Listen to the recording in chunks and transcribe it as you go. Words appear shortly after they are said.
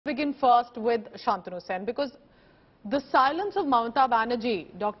begin first with Santanu Sen, because the silence of Mamata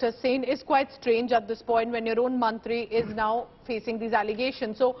Banerjee, Dr. Sen, is quite strange at this point when your own Mantri is now facing these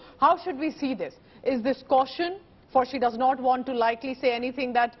allegations. So how should we see this? Is this caution, for she does not want to likely say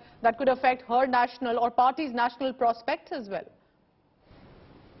anything that could affect her national or party's national prospects as well?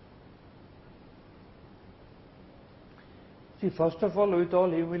 See, first of all, with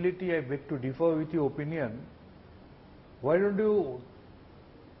all humility, I beg to differ with your opinion. Why don't you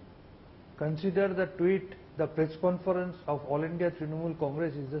consider the tweet, the press conference of All India Trinamool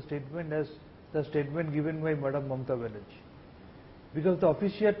Congress is the statement as the statement given by Madam Mamata Banerjee. Because the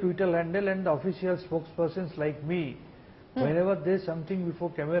official Twitter handle and the official spokespersons like me, whenever there is something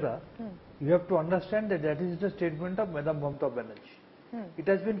before camera, you have to understand that that is the statement of Madam Mamata Banerjee. It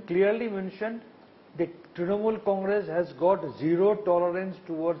has been clearly mentioned that Trinamool Congress has got zero tolerance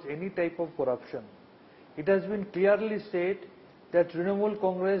towards any type of corruption. It has been clearly said that Trinamool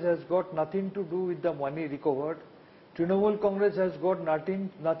Congress has got nothing to do with the money recovered. Trinamool Congress has got nothing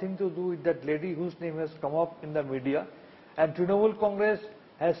to do with that lady whose name has come up in the media. And Trinamool Congress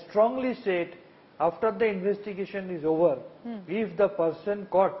has strongly said, after the investigation is over, if the person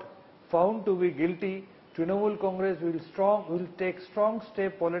caught, found to be guilty, Trinamool Congress will take strong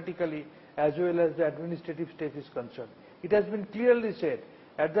step politically as well as the administrative step is concerned. It has been clearly said.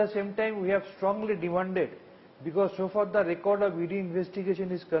 At the same time, we have strongly demanded, because so far the record of ED investigation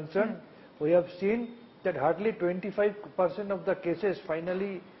is concerned, we have seen that hardly 25% of the cases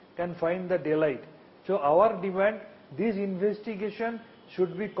finally can find the daylight. So our demand, this investigation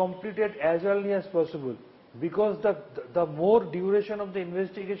should be completed as early as possible, because the more duration of the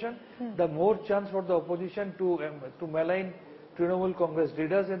investigation, the more chance for the opposition to malign Trinamool Congress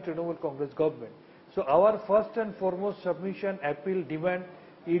leaders and Trinamool Congress government. So our first and foremost submission, appeal, demand,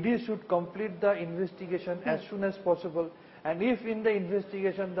 ED should complete the investigation as soon as possible, and if in the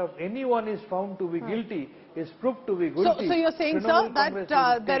investigation anyone is found to be guilty, is proved to be guilty. So you're saying, sir,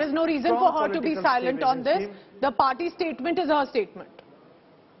 that there is no reason for her to be silent on this. The party statement is her statement.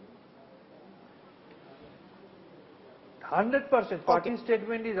 100%. Party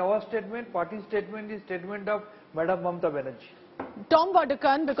statement is our statement. Party statement is statement of Madam Mamata Banerjee. Tom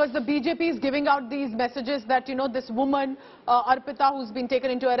Vadakan, because the BJP is giving out these messages that, you know, this woman, Arpita, who's been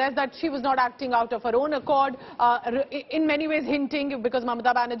taken into arrest, that she was not acting out of her own accord, in many ways hinting, because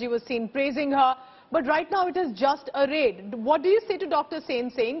Mamata Banerjee was seen praising her. But right now it is just a raid. What do you say to Dr.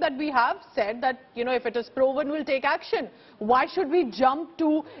 Sen saying that we have said that, you know, if it is proven, we'll take action? Why should we jump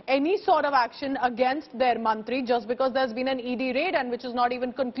to any sort of action against their Mantri just because there's been an ED raid and which is not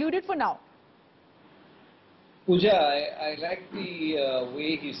even concluded for now? Pooja, I like the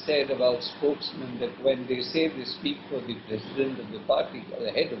way he said about spokesmen, that when they say they speak for the president of the party or the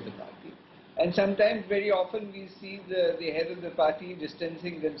head of the party, and sometimes very often we see the head of the party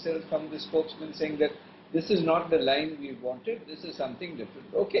distancing themselves from the spokesman, saying that this is not the line we wanted, this is something different.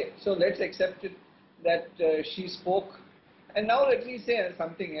 Okay, so let's accept it that she spoke, and now let me say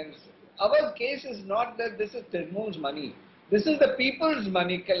something else. Our case is not that this is Trinamool's money. This is the people's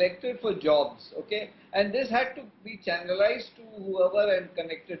money collected for jobs, okay? And this had to be channelized to whoever and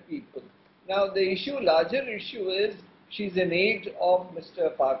connected people. Now the larger issue is, she's an aide of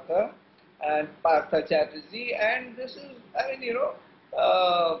Mr. Partha and Partha Chatterjee, and this is, I mean, you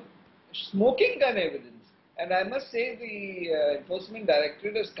know, smoking gun evidence. And I must say the Enforcement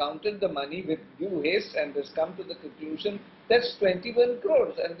Directorate has counted the money with due haste and has come to the conclusion that's 21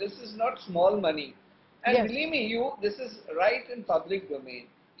 crores, and this is not small money. And yes, believe me, this is right in public domain.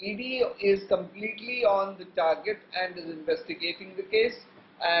 ED is completely on the target and is investigating the case.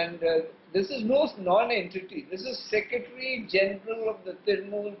 And this is no non-entity. This is Secretary General of the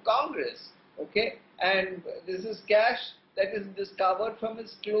Trinamool Congress. Okay? And this is cash that is discovered from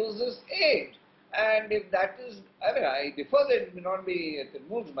his closest aide. And if that is, I mean, I defer that it may not be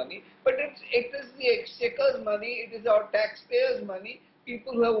Trinamool's money, but it is the exchequer's money, it is our taxpayers' money.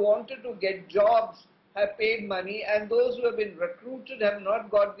 People who have wanted to get jobs have paid money, and those who have been recruited have not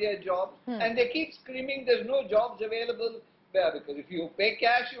got their jobs, and they keep screaming there's no jobs available there, because if you pay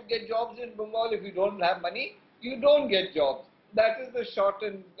cash you get jobs in Bengal, if you don't have money you don't get jobs. That is the short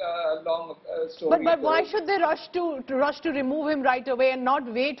and long story. But why should they rush to remove him right away and not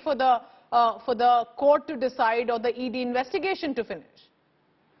wait for the court to decide or the ED investigation to finish?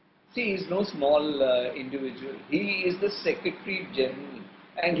 See, he is no small individual. He is the Secretary General,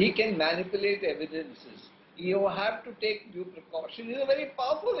 and he can manipulate evidences. You have to take due precaution. He is a very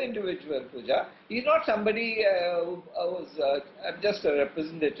powerful individual, Pooja. He is not somebody who was just a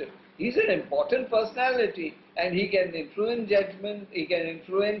representative. He's an important personality and he can influence judgment, he can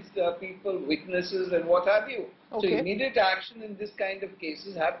influence people, witnesses and what have you. So Okay. immediate action in this kind of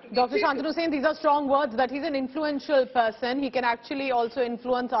cases have to be Dr. taken. Santanu saying these are strong words, that he's an influential person. He can actually also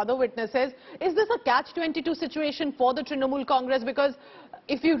influence other witnesses. Is this a catch-22 situation for the Trinamool Congress? Because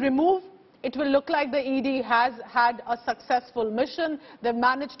if you remove, it will look like the ED has had a successful mission. They've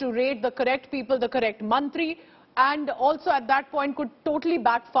managed to raid the correct people, the correct mantri. And also at that point could totally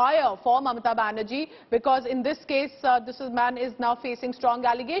backfire for Mamata Banerjee, because in this case, this man is now facing strong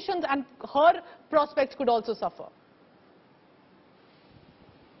allegations and her prospects could also suffer.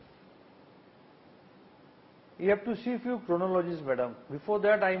 You have to see a few chronologies, madam. Before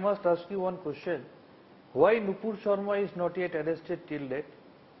that, I must ask you one question. Why Nupur Sharma is not yet arrested till date?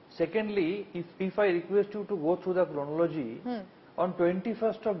 Secondly, if I request you to go through the chronology, on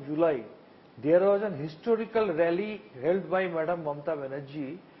 21st of July, there was an historical rally held by Madam Mamata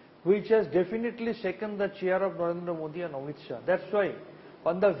Banerjee, which has definitely shaken the chair of Narendra Modi and Amit Shah. That's why,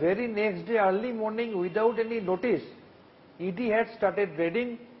 on the very next day, early morning, without any notice, ED had started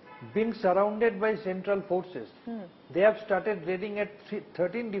raiding, being surrounded by central forces. They have started raiding at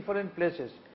 13 different places.